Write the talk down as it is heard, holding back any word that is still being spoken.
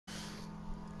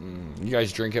You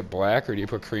guys drink it black, or do you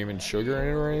put cream and sugar in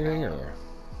it or anything, or?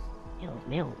 Ew,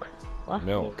 milk. What?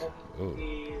 Milk. Ooh.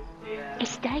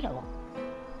 It's stale.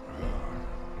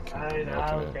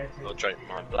 I'll drink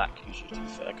mine black usually, to be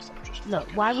fair, because I'm just... Look,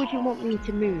 why would you want me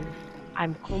to move?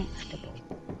 I'm comfortable.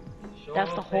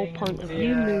 That's the whole point of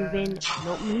you moving,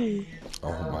 not me.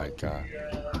 Oh my god.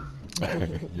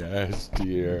 Yes,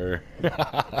 dear.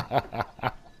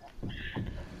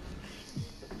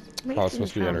 Oh, it's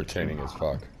supposed to be entertaining as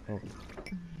fuck. Oh.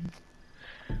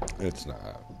 It's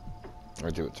not. I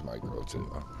do it to my girl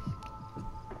too.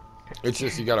 It's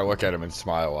just you gotta look at them and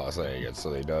smile while saying it, so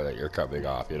they know that you're coming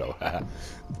off, you know,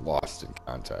 lost in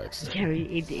context. Yeah,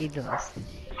 he does.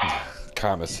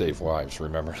 Commas save lives,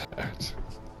 remember that.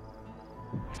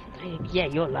 Yeah,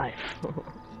 your life.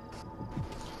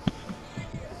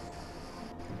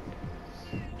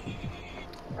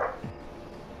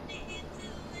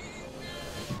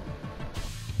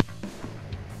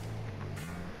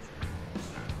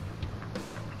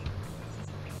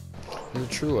 You're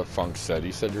true what Funk said.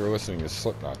 He said you were listening to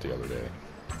Slipknot the other day.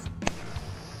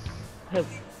 Who?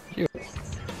 You.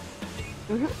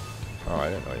 Mm-hmm. Oh, I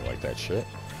didn't know you liked that shit.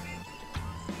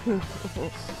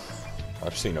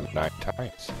 I've seen him 9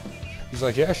 times. He's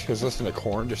like, yeah, she was listening to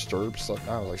Korn, Disturbed, Slipknot.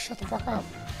 I was like, shut the fuck up.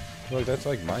 Like, that's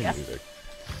like my music.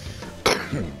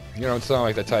 You don't sound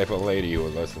like the type of lady who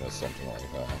would listen to something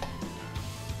like that.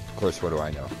 Of course, what do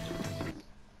I know?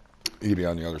 You'd be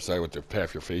on the other side with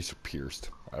half your face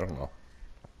pierced. I don't know.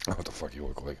 What the fuck you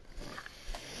look like.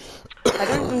 I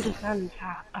don't understand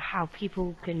how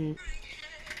people can,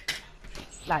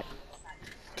 like,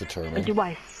 determine. Do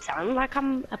I sound like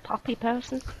I'm a poppy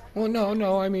person? Well,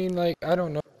 no, I mean, like, I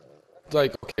don't know.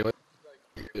 Like, okay,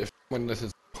 if when this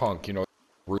is punk, you know,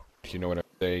 you know what I'm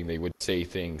saying, they would say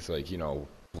things like, you know,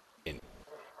 you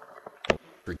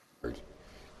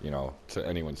know, to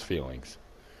anyone's feelings.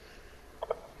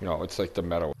 You know, it's like the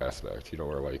metal aspect, you know,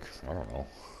 where, like, I don't know.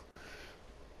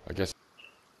 I guess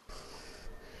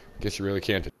you really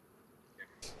can't.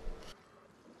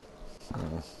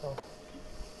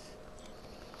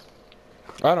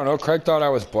 I don't know. Craig thought I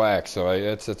was black, so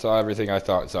it's everything I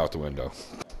thought is out the window.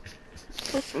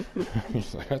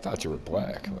 He's like, I thought you were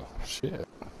black. Well, shit.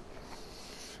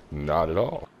 Not at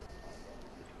all.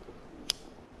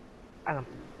 I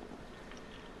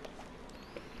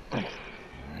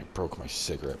broke my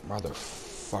cigarette,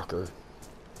 motherfucker.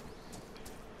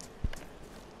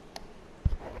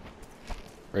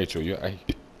 Rachel,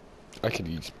 I could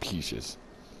eat peaches.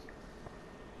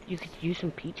 You could use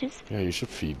some peaches? Yeah, you should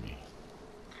feed me.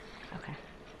 Okay.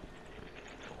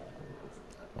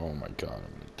 Oh my god,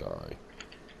 I'm gonna die.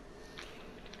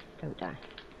 Don't die.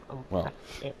 Oh, well,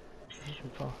 that's it.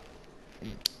 Position 4.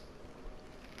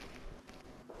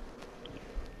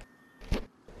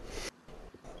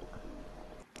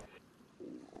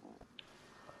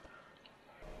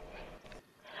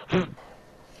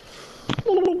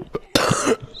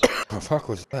 What the fuck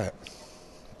was that?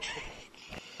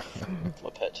 My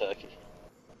pet turkey.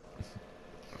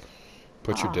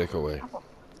 Put your dick away.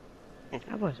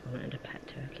 I was wanted a pet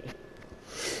turkey.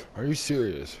 Are you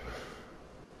serious?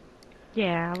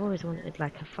 Yeah, I've always wanted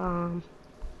like a farm.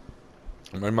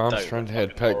 My mom's friend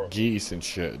had pet geese and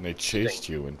shit, and they chased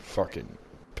you and fucking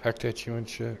pecked at you and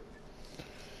shit.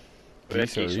 We had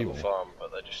geese on the farm,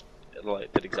 but they just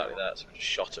did exactly that, so we just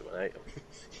shot them and ate them.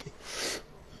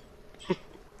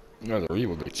 No, they're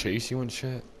evil. They chase you and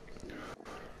shit.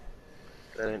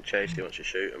 They don't chase you once you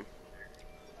shoot them.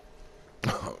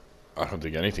 I don't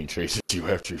think anything chases you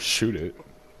after you shoot it.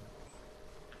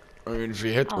 I mean, if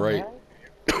you hit the right...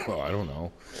 Well, I don't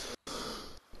know.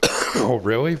 Oh,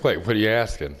 really? Wait, what are you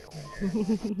asking?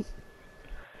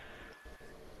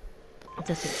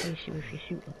 Does it chase you if you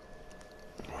shoot them?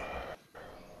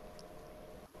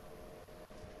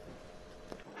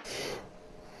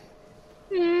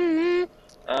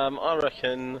 I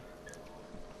reckon...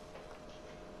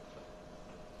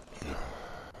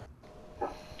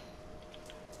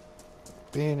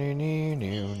 There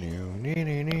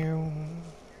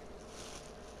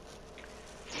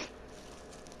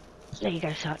you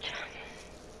go, Sarge.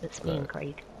 That's me and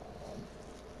Craig.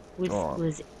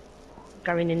 Was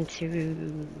going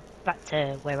into back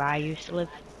to where I used to live.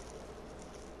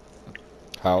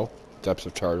 How? Depths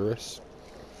of Tartarus?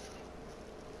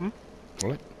 Hmm?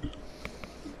 What?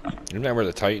 Isn't that where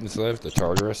the Titans live? The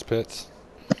Tartarus pits?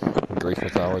 In Greek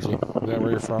mythology? Is that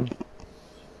where you're from?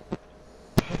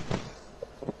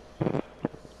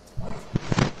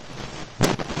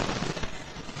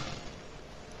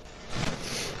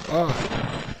 Oh.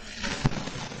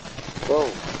 Whoa.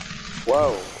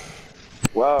 Whoa.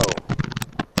 Whoa.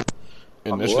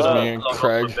 In This was me and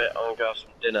Craig I'm gonna go have some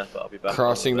dinner, but I'll be back.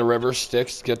 crossing the river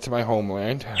Styx to get to my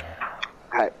homeland.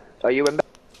 Hey, are you in bed?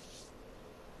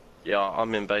 Yeah,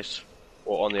 I'm in base.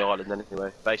 Or on the island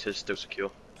anyway. Base is still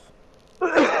secure.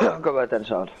 I'll go back then,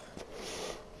 son.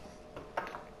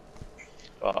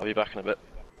 Right, I'll be back in a bit.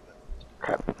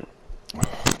 Okay.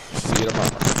 See you tomorrow.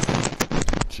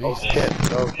 Oh Jesus. shit,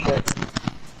 oh shit.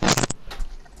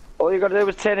 All you gotta do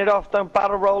is turn it off, don't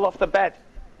battle roll off the bed.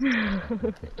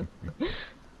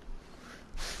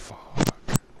 Fuck.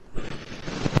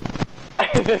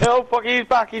 Oh fuck,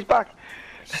 he's back.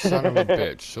 Son of a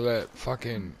bitch. So that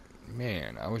fucking...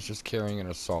 Man, I was just carrying an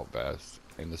assault vest,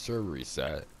 and the server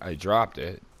reset. I dropped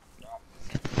it,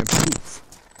 and poof.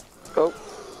 Oh.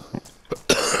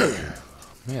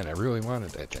 Man, I really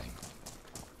wanted that thing.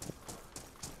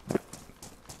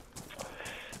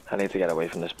 I need to get away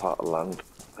from this part of land.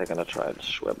 They're gonna try and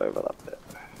swim over that bit.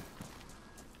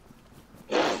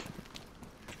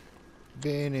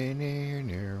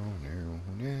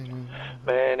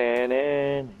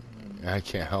 I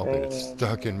can't help it, it's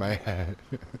stuck in my head.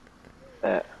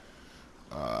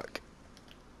 Fuck.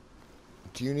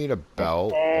 Do you need a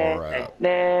belt or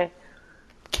a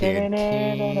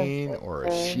canteen or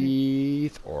a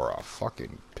sheath or a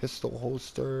fucking pistol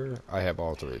holster? I have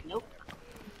all three. Nope.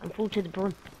 I'm full to the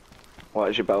brim. What,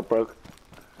 is your belt broke?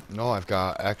 No, I've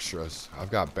got extras. I've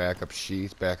got backup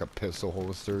sheaths, backup pistol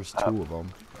holsters, 2 of them.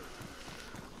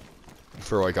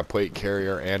 For like a plate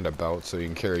carrier and a belt, so you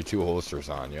can carry 2 holsters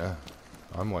on you.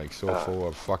 I'm like so full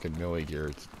of fucking melee gear,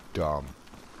 it's dumb.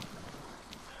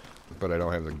 But I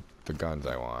don't have the guns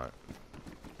I want.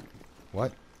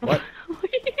 What? What? What are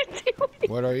you doing?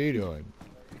 What are you doing?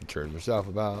 You turn yourself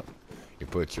about. You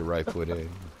put your right foot in.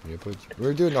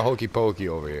 We're doing the hokey pokey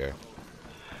over here.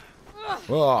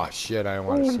 Oh shit! I don't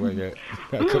want to swing it.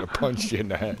 I could have punched you in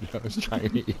the head. I was trying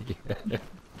to eat it.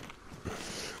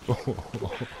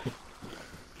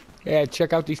 Yeah,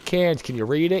 check out these cans. Can you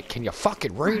read it? Can you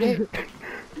fucking read it?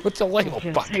 What's the label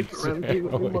button?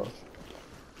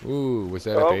 Ooh, was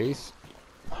that a base?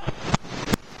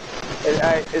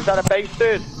 Is that a base,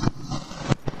 dude?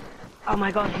 Oh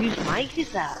my god, whose mic is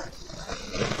that?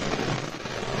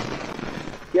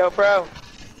 Yo, bro.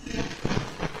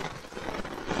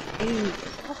 Dude.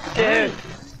 Dude.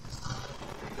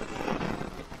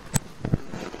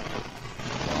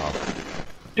 Wow.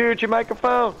 Dude, your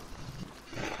microphone.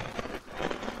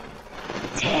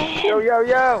 Tim.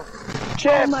 Yo.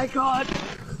 Chip. Oh my god.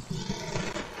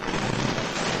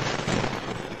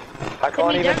 I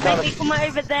can't Timmy, even don't tell make me it. come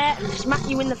over there and smack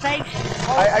you in the face.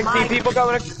 Oh I my. see people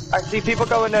going. I see people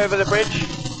going over the bridge.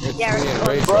 It's Yeah, me it's and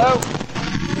Rachel. Bro.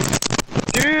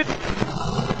 Dude.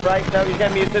 Right, no, he's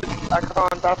getting muted. I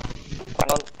can't.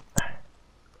 Hang on.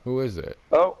 Who is it?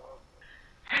 Oh.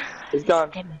 He's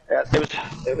gone. Timmy. Yeah,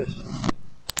 it was.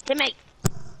 Timmy.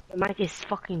 The mic is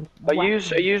fucking. Are you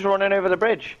running over the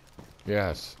bridge?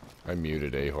 Yes. I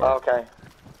muted Ahor. Oh, okay.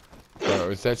 So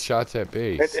is that shots at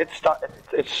base?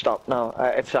 It's stopped now.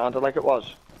 It sounded like it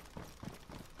was.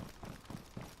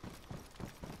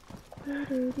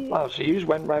 Wow, so you just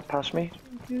went right past me.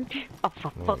 Oh,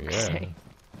 for fuck's sake.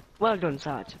 Well done,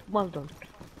 Sarge. Well done.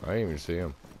 I didn't even see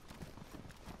him.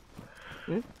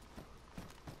 Hmm?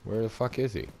 Where the fuck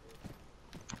is he?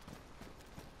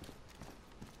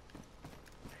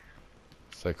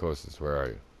 Psychosis, where are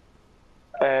you?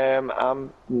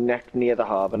 I'm near the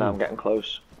harbour now. I'm getting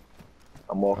close.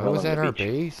 I'm walking Oh, along was that the our beach.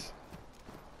 base?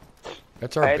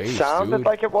 That's our It base, sounded dude.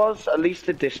 like it was. At least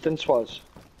the distance was.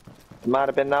 It might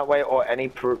have been that way, or any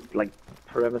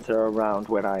perimeter around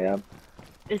where I am.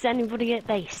 Is anybody at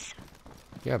base?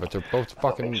 Yeah, but they're both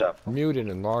fucking so. muted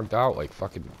and logged out like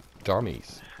fucking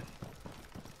dummies.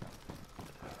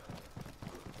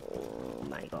 Oh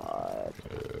my god.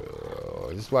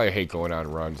 This is why I hate going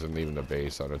on runs and leaving the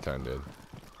base unattended.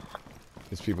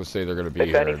 These people say they're gonna be If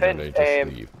here and then anything, they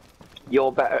just leave.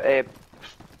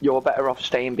 You're better off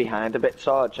staying behind a bit,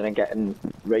 Sarge, and then getting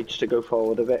Rach to go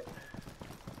forward a bit.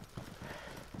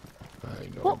 I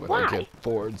know, What, but why? I get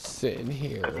bored sitting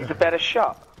here. He's a better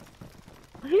shot.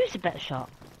 Who's a better shot?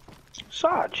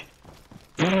 Sarge.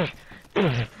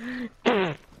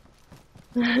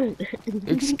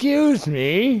 Excuse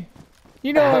me?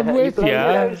 You know I'm with blow your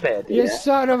ya. nose there, do You ya?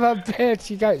 son of a bitch.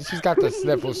 She's got the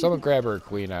sniffles. Someone grab her a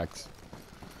Kleenex.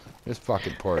 This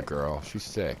fucking poor girl. She's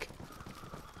sick.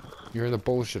 You hear the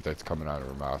bullshit that's coming out of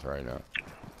her mouth right now.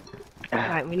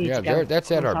 Alright, we need Yeah, to go.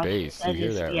 that's at our Sarge. base. You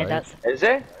hear that, yeah, right? that's. Is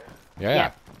it? Yeah.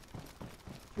 Yeah.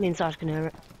 Me and Sarge can hear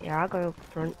it. Yeah, I'll go up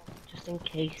front, just in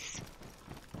case.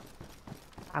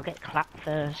 I'll get clapped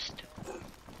first.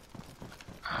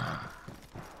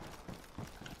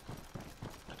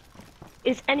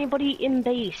 Is anybody in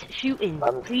base shooting?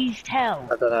 Please tell.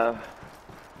 I don't know.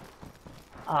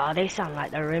 Oh, they sound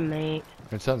like they're in, mate.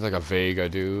 It sounds like a Vega,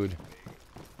 dude.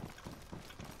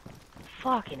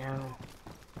 Fucking hell.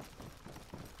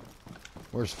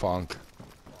 Where's Funk?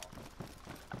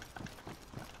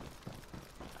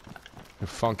 If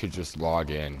Funk could just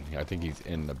log in. I think he's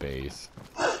in the base.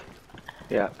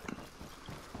 Yeah.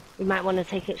 We might want to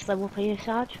take it slow up here,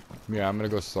 Sarge. Yeah, I'm gonna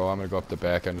go slow. I'm gonna go up the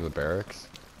back end of the barracks.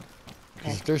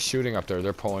 'Cause if they're shooting up there,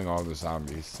 they're pulling all the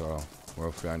zombies, so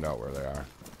we'll find out where they are.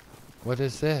 What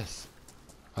is this?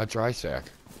 A dry sack.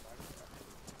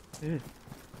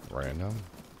 Random.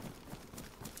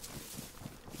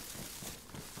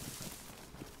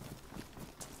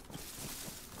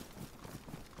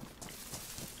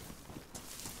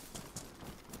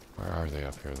 Where are they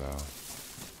up here, though?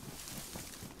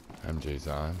 MJ's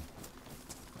on.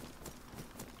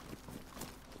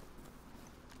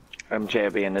 MJ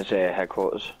will be in his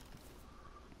headquarters.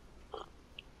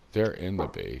 They're in the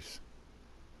base.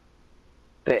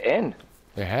 They're in?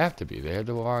 They have to be. They had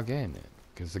to log in.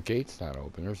 Because the gate's not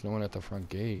open. There's no one at the front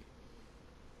gate.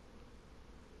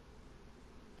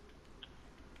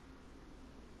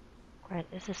 Right,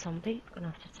 there's a zombie. Gonna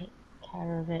have to take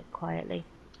care of it quietly.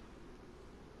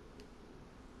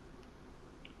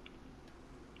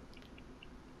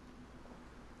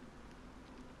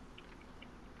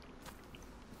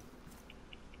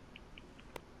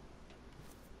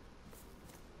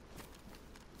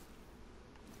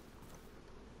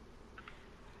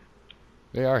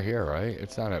 They are here, right?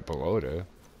 It's not at Belota.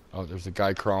 Oh, there's a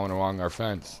guy crawling along our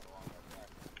fence.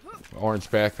 Orange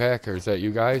backpack, or is that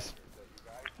you guys?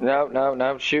 No, no,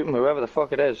 no. Shoot him, whoever the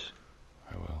fuck it is.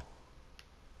 I will.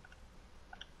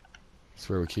 That's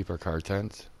where we keep our car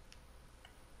tents.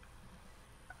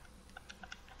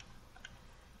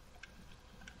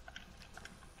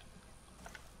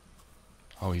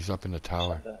 Oh, he's up in the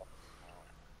tower.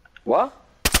 What?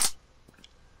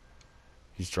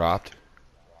 He's dropped.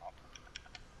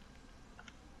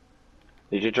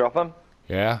 Did you drop him?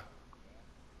 Yeah?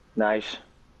 Nice.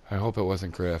 I hope it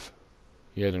wasn't Griff.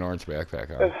 He had an orange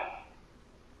backpack on.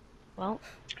 Well,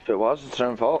 If it was, it's their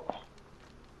own fault.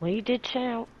 we did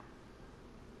shout.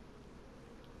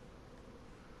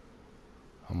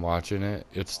 I'm watching it.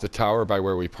 It's the tower by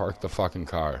where we parked the fucking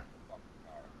car.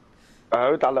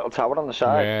 Oh, that little tower on the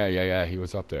side. Yeah. He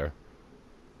was up there.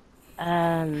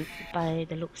 By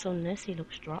the looks on this, he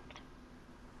looks dropped.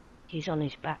 He's on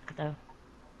his back, though.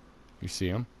 You see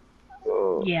him?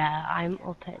 Oh. Yeah, I'm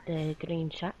up at the green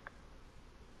shack.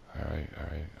 Alright.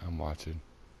 I'm watching.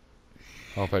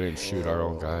 I hope I didn't shoot our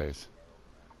own guys.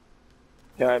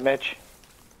 You alright, Mitch?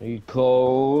 Are you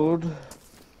cold?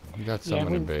 We got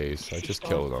someone in base. I just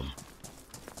killed him.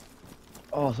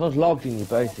 Oh, someone's logged in your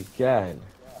base again.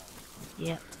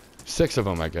 Yeah. 6 of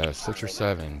them, I guess. 6 or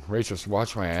 7. Rachel,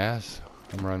 watch my ass.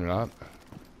 I'm running up.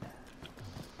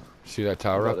 See that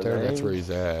tower up there? That's where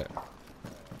he's at.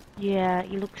 Yeah,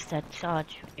 he looks dead,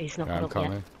 Sarge. He's not Yeah, I'm up yet.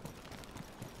 coming.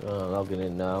 Logging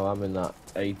in now. I'm in that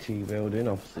AT building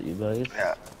opposite your base.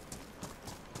 Yeah.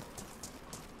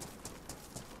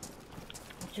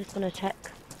 I'm just gonna check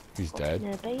He's dead.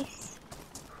 their base.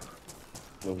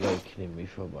 Awakening me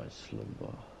from my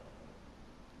slumber.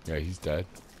 Yeah, he's dead.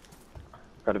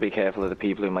 Gotta be careful of the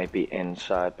people who might be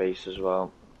inside base as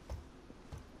well.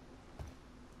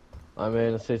 I'm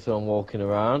in. I see someone walking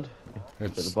around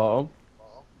at the It's bottom.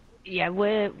 Yeah,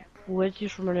 we're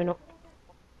just running up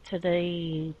to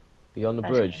the... Beyond the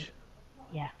That's bridge.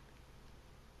 Yeah.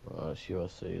 Oh, that's you I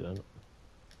see then.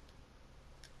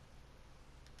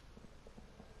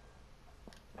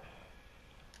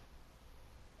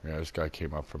 yeah. This guy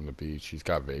came up from the beach. He's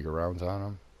got Vega rounds on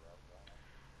him,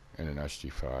 and an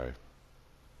SG5.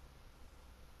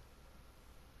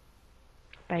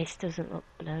 Base doesn't look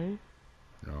blown.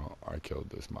 No, I killed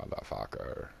this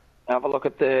motherfucker. Have a look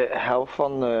at the health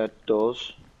on the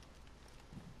doors.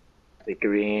 The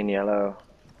green, yellow.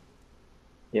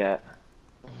 Yeah.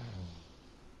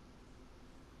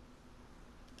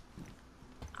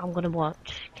 I'm gonna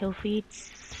watch kill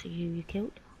feeds, see who you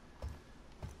killed.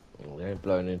 They ain't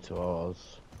blown into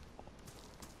ours.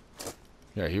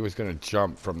 Yeah, he was gonna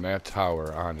jump from that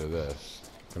tower onto this,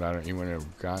 but I don't. He wouldn't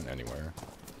have gotten anywhere.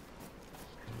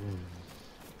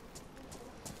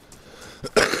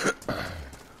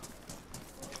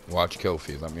 Watch kill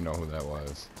feed. Let me know who that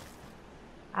was.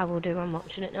 I will do, I'm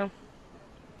watching it now.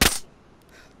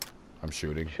 I'm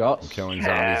shooting. Shots. I'm killing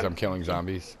zombies. I'm killing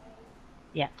zombies.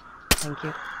 Yeah, thank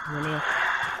you. I'm in here.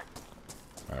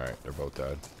 Alright, they're both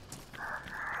dead.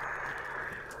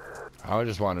 I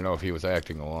just want to know if he was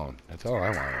acting alone. That's all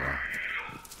I want to know.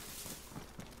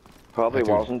 Probably That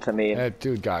dude- wasn't. I mean, That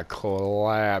dude got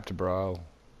clapped, bro.